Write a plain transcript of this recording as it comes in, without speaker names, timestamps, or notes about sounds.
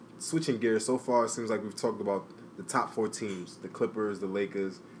switching gears, so far it seems like we've talked about the top 4 teams, the Clippers, the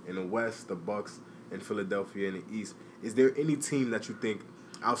Lakers, in the West, the Bucks, and Philadelphia in the East. Is there any team that you think,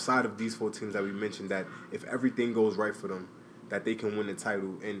 outside of these 4 teams that we mentioned, that if everything goes right for them, that they can win the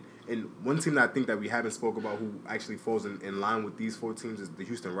title? And one team that I think that we haven't spoke about who actually falls in line with these 4 teams is the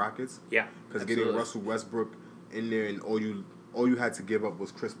Houston Rockets. Yeah, because getting Russell Westbrook in there and all you had to give up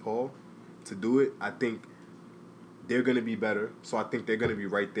was Chris Paul to do it. I think they're going to be better. So I think they're going to be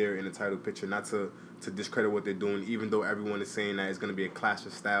right there in the title picture. Not to discredit what they're doing, even though everyone is saying that it's going to be a clash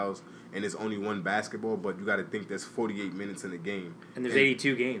of styles and it's only one basketball, but you got to think there's 48 minutes in the game. And there's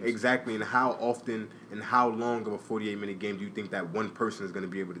 82 games. Exactly. And how often and how long of a 48-minute game do you think that one person is going to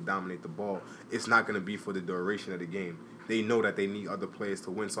be able to dominate the ball? It's not going to be for the duration of the game. They know that they need other players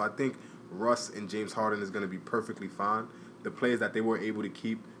to win. So I think Russ and James Harden is going to be perfectly fine. The players that they were able to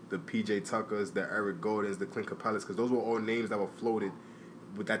keep, the P.J. Tuckers, the Eric Gordons, the Clint Capellas, because those were all names that were floated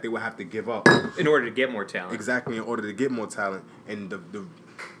that they would have to give up. In order to get more talent. Exactly, in order to get more talent. And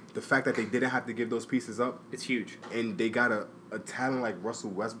the fact that they didn't have to give those pieces up. It's huge. And they got a talent like Russell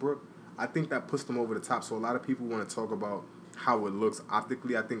Westbrook. I think that puts them over the top. So a lot of people want to talk about how it looks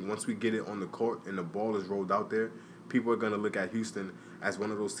optically. I think once we get it on the court and the ball is rolled out there, people are going to look at Houston as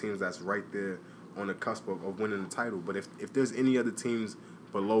one of those teams that's right there on the cusp of winning the title. But if there's any other teams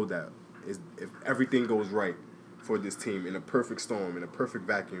below that, if everything goes right for this team in a perfect storm, in a perfect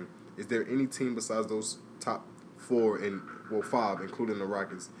vacuum, is there any team besides those top 4 and 5, including the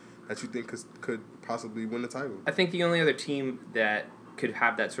Rockets, that you think could possibly win the title? I think the only other team that could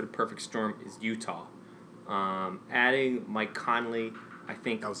have that sort of perfect storm is Utah. Adding Mike Conley, I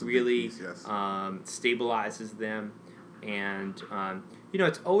think, really piece, yes. Stabilizes them. And,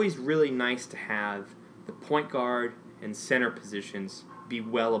 it's always really nice to have the point guard and center positions be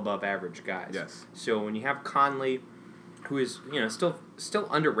well above average guys. Yes. So when you have Conley, who is, still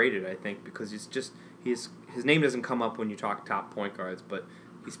underrated, I think, because his name doesn't come up when you talk top point guards, but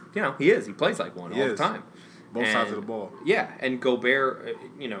he is. He plays like one all the time. Both sides of the ball. Yeah, and Gobert,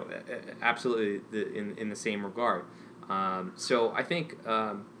 absolutely in the same regard. So I think,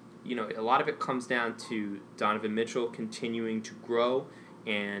 a lot of it comes down to Donovan Mitchell continuing to grow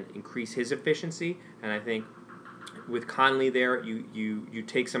and increase his efficiency, and I think with Conley there, you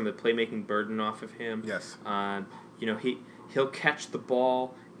take some of the playmaking burden off of him. Yes. He'll catch the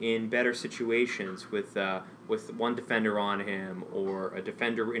ball in better situations with one defender on him or a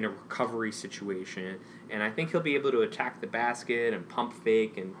defender in a recovery situation, and I think he'll be able to attack the basket and pump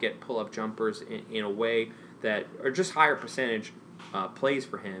fake and get pull-up jumpers in a way that are just higher percentage plays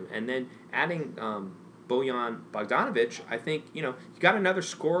for him. And then adding Bojan Bogdanovic, I think, you got another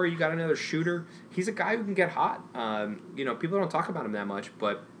scorer, you got another shooter. He's a guy who can get hot. People don't talk about him that much,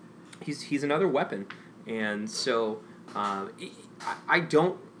 but he's another weapon. And so I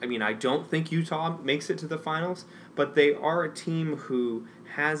don't think Utah makes it to the finals, but they are a team who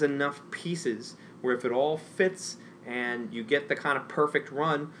has enough pieces where if it all fits and you get the kind of perfect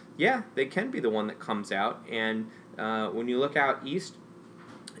run, yeah, they can be the one that comes out. And when you look out east,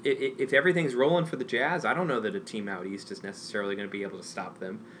 if everything's rolling for the Jazz, I don't know that a team out east is necessarily going to be able to stop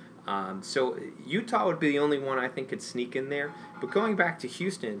them. So Utah would be the only one I think could sneak in there. But going back to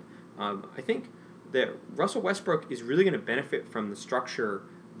Houston, I think that Russell Westbrook is really going to benefit from the structure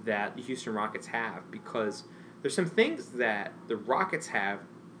that the Houston Rockets have, because there's some things that the Rockets have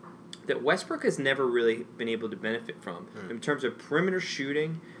that Westbrook has never really been able to benefit from in terms of perimeter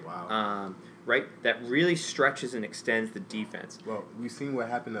shooting. Wow. Right? That really stretches and extends the defense. Well, we've seen what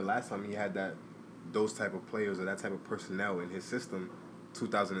happened the last time he had those type of players or that type of personnel in his system,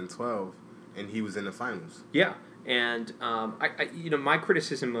 2012, and he was in the finals. Yeah, and my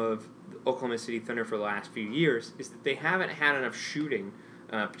criticism of Oklahoma City Thunder for the last few years is that they haven't had enough shooting,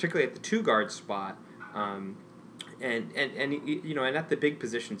 particularly at the 2-guard spot, and at the big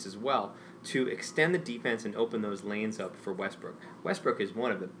positions as well, to extend the defense and open those lanes up for Westbrook. Westbrook is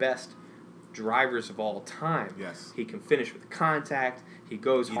one of the best drivers of all time. Yes. He can finish with contact. He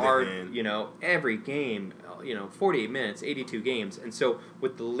goes hard, every game, 48 minutes, 82 games. And so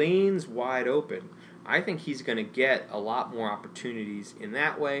with the lanes wide open, I think he's going to get a lot more opportunities in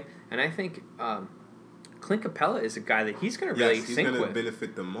that way. And I think Clint Capella is a guy that he's going to really sync with. Yes, he's going to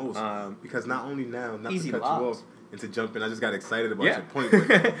benefit the most. Because not only now, not to cut lobs. you off and to jump in, I just got excited about your point.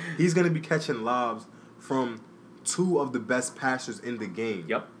 But he's going to be catching lobs from 2 of the best passers in the game.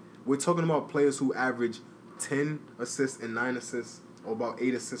 Yep. We're talking about players who average 10 assists and 9 assists, or about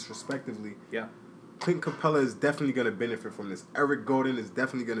 8 assists respectively. Yeah. Clint Capella is definitely going to benefit from this. Eric Gordon is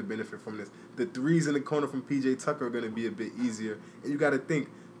definitely going to benefit from this. The threes in the corner from P.J. Tucker are going to be a bit easier. And you got to think,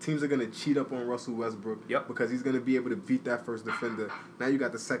 teams are going to cheat up on Russell Westbrook because he's going to be able to beat that first defender. Now you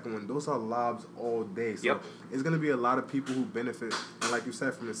got the second one. Those are lobs all day. So it's going to be a lot of people who benefit, and like you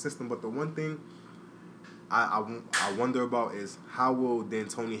said, from the system. But the one thing I wonder about is how will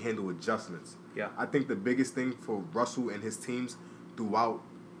D'Antoni handle adjustments? Yeah. I think the biggest thing for Russell and his teams throughout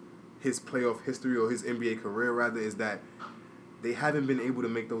his playoff history or his NBA career, rather, is that they haven't been able to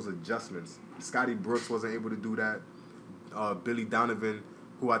make those adjustments. Scotty Brooks wasn't able to do that. Billy Donovan,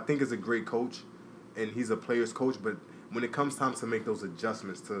 who I think is a great coach, and he's a player's coach, but when it comes time to make those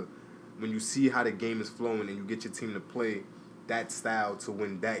adjustments, to when you see how the game is flowing and you get your team to play that style to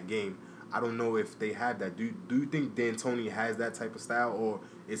win that game, I don't know if they have that. Do you think D'Antoni has that type of style, or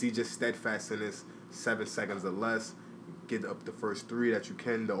is he just steadfast in this 7 seconds or less, get up the first three that you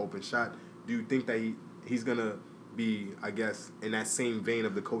can, the open shot? Do you think that he's going to be, I guess, in that same vein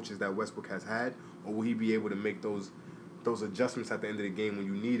of the coaches that Westbrook has had, or will he be able to make those adjustments at the end of the game when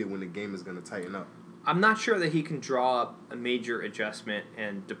you need it, when the game is going to tighten up? I'm not sure that he can draw up a major adjustment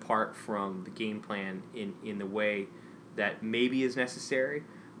and depart from the game plan in the way that maybe is necessary,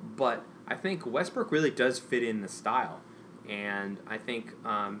 but I think Westbrook really does fit in the style. And I think,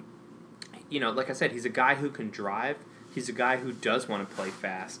 like I said, he's a guy who can drive. He's a guy who does want to play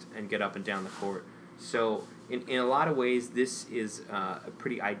fast and get up and down the court. So in a lot of ways, this is a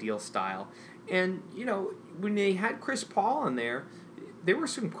pretty ideal style. And, when they had Chris Paul in there were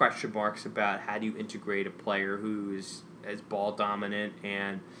some question marks about how do you integrate a player who is as ball dominant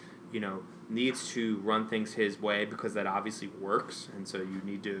and, needs to run things his way, because that obviously works. And so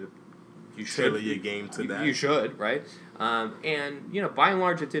you should tailor your game to that. You should, right? And by and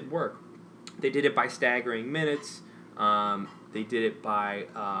large, it did work. They did it by staggering minutes. They did it by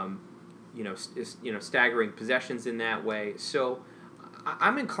staggering possessions in that way. So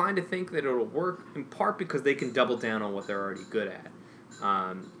I'm inclined to think that it'll work, in part because they can double down on what they're already good at.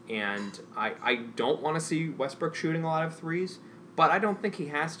 And I don't want to see Westbrook shooting a lot of threes, but I don't think he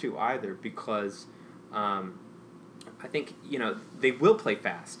has to either, because I think they will play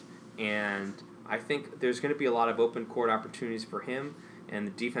fast. And I think there's going to be a lot of open court opportunities for him, and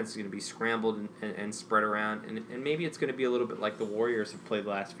the defense is going to be scrambled and spread around. And maybe it's going to be a little bit like the Warriors have played the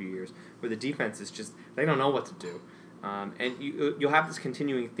last few years, where the defense is just, they don't know what to do. And you'll have this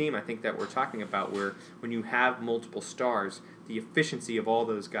continuing theme, I think, that we're talking about, where when you have multiple stars, the efficiency of all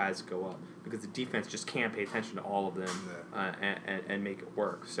those guys go up, because the defense just can't pay attention to all of them and make it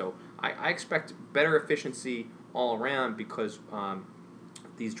work. So I expect better efficiency all around, because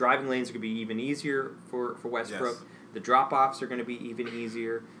these driving lanes are going to be even easier for Westbrook. Yes. The drop-offs are going to be even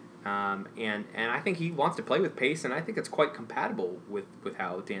easier. And I think he wants to play with pace, and I think it's quite compatible with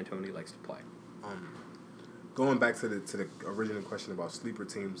how D'Antoni likes to play. Going back to the original question about sleeper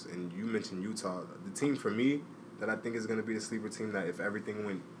teams, and you mentioned Utah, the team for me that I think is going to be the sleeper team, that if everything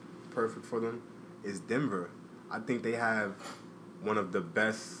went perfect for them, is Denver. I think they have one of the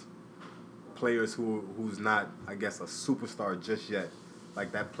best players who's not, I guess, a superstar just yet.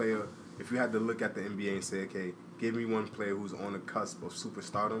 Like that player, if you had to look at the NBA and say, okay, give me one player who's on the cusp of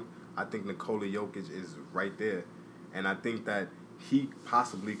superstardom, I think Nikola Jokic is right there. And I think that he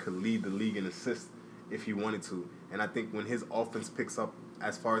possibly could lead the league in assists if he wanted to. And I think when his offense picks up,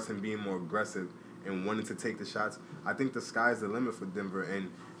 as far as him being more aggressive and wanting to take the shots, I think the sky's the limit for Denver.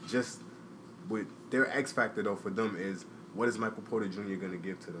 And just with their X factor, though, for them is, what is Michael Porter Jr. going to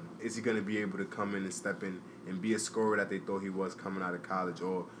give to them? Is he going to be able to come in and step in and be a scorer that they thought he was coming out of college?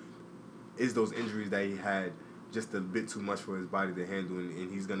 Or is those injuries that he had just a bit too much for his body to handle, and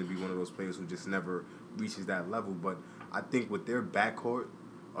he's going to be one of those players who just never reaches that level? But I think with their backcourt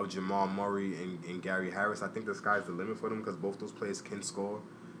of Jamal Murray and Gary Harris, I think the sky's the limit for them, because both those players can score.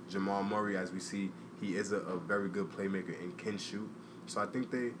 Jamal Murray, as we see, he is a very good playmaker and can shoot. So I think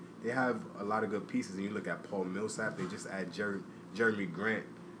they have a lot of good pieces. And you look at Paul Millsap, they just add Jeremy Grant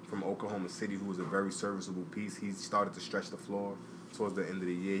from Oklahoma City, who was a very serviceable piece. He started to stretch the floor towards the end of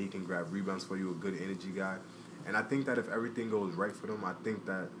the year. He can grab rebounds for you, a good energy guy. And I think that if everything goes right for them, I think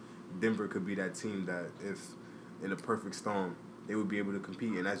that Denver could be that team that, if in a perfect storm, they would be able to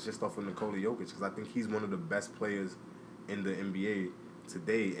compete. And that's just off of Nikola Jokic, because I think he's one of the best players in the NBA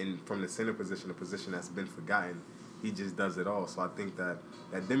today. And from the center position, a position that's been forgotten, he just does it all. So I think that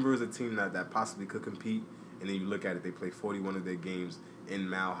Denver is a team that possibly could compete. And then you look at it, they play 41 of their games in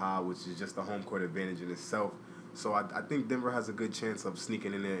Mile High, which is just a home court advantage in itself. So I think Denver has a good chance of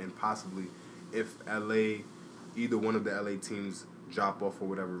sneaking in there, and possibly, if either one of the LA teams drop off for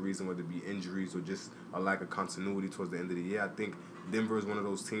whatever reason, whether it be injuries or just a lack of continuity towards the end of the year, I think Denver is one of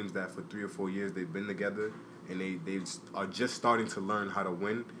those teams that for 3 or 4 years they've been together, and they are just starting to learn how to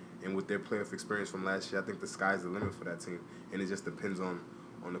win. And with their playoff experience from last year, I think the sky's the limit for that team. And it just depends on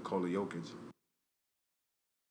on Nikola Jokic.